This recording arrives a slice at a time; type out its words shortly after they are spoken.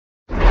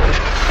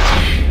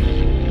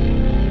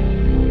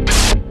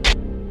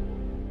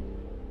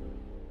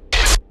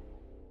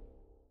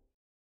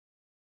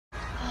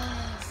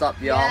What's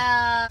up, y'all?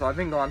 Yeah. So I've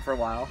been gone for a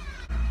while.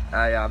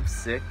 Yeah, I'm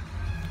sick.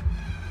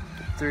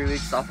 3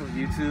 weeks off of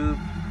YouTube,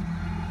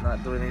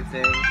 not doing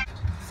anything.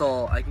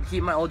 So I can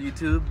keep my old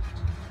YouTube,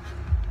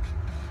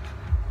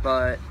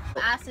 but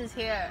Ass is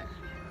here.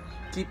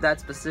 keep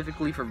that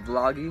specifically for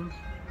vlogging.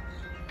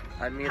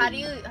 I mean, How do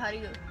you?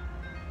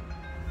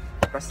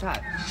 press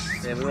that?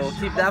 Yeah, we will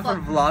keep that for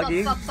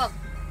vlogging. Fuck.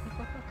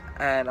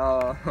 And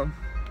I'll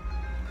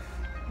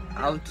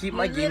keep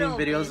my gaming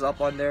videos up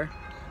on there.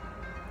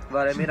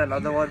 But I made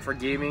another one for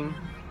gaming.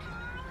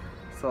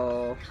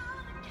 So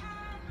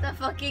The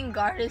fucking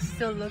guard is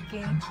still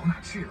looking.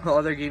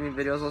 other gaming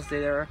videos will stay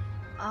there.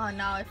 Oh,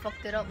 now I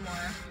fucked it up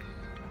more.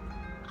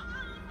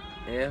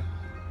 Yeah.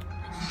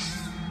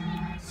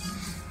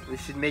 We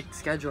should make the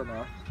schedule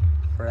now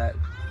for that.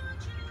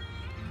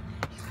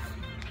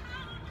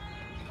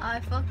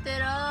 I fucked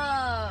it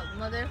up,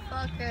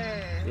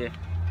 motherfucker. Yeah,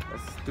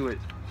 let's do it.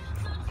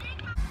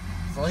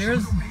 So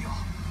here's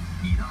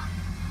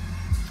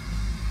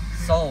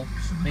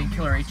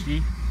Painkiller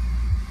HD.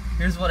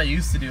 Here's what I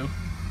used to do.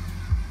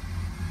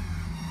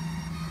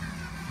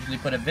 Usually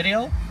put a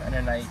video and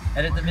then I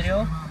edit the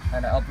video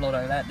and I upload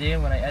on that day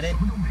when I edit,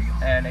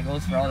 and it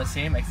goes for all the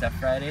same except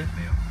Friday,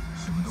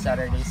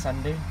 Saturday,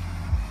 Sunday.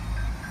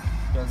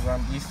 Because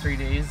on these 3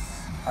 days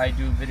I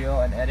do video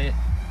and edit.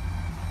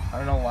 I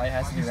don't know why it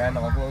has to be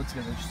random uploads,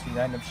 because it's just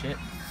random shit.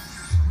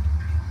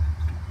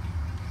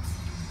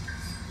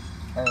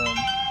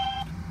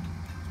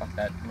 Fuck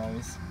that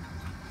noise.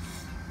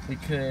 What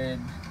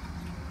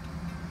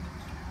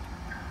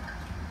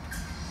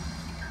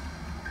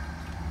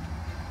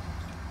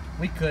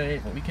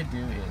we could do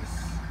is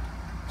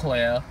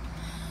Claire.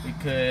 We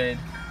could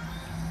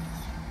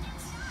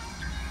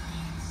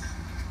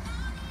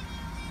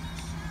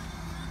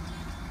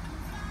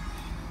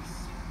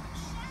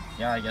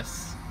I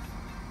guess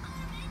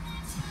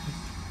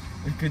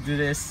we could do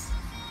this.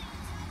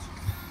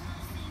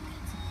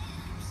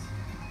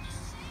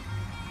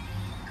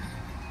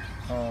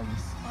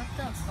 What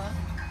the fuck?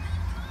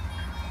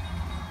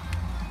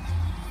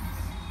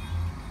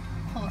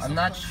 I'm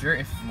not sure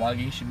if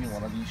vlogging should be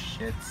one of these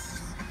shits.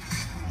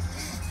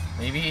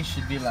 Maybe it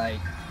should be like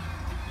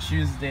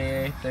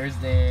Tuesday,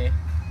 Thursday,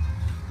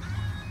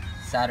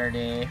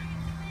 Saturday,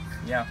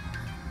 yeah.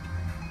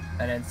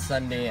 And then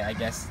Sunday, I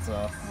guess it's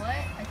a... What?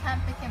 I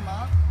can't pick him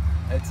up?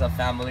 It's a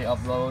family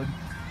upload.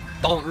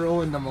 Don't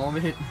ruin the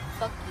moment.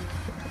 Fuck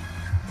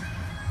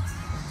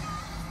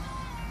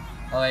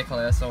you. Okay,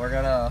 Claire, so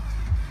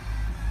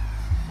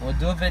we'll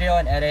do a video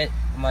and edit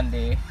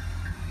Monday.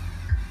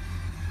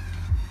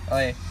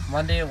 Okay,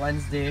 Monday,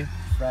 Wednesday,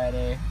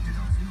 Friday.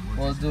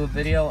 We'll do a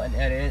video and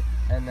edit,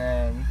 and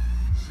then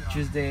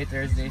Tuesday,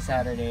 Thursday,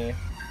 Saturday,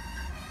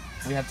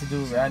 we have to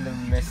do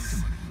random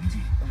miss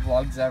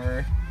vlogs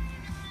ever.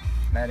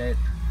 Edit.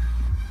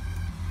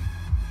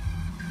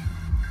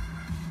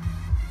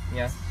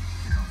 Yeah.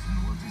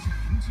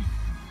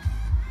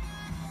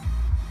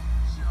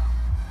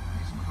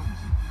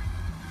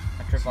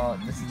 I trip out.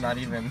 This is not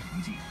even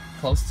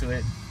close to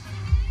it.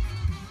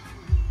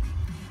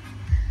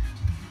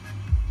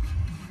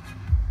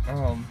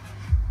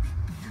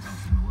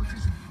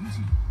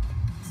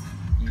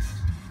 Peace.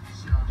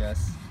 I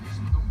guess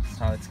that's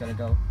how it's gonna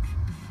go.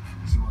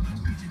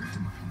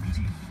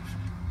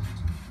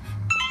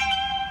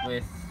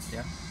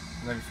 Yeah,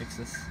 let me fix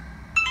this.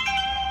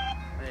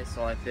 Okay,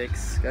 so I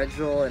fixed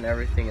schedule and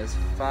everything is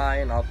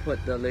fine. I'll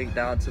put the link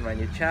down to my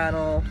new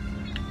channel,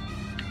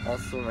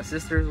 also my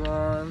sister's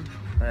one,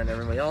 and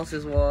everybody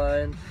else's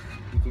one.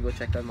 You can go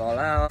check them all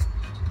out.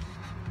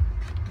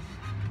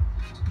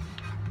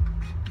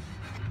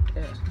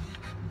 Yeah.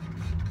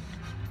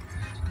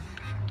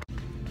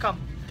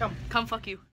 Come, fuck you.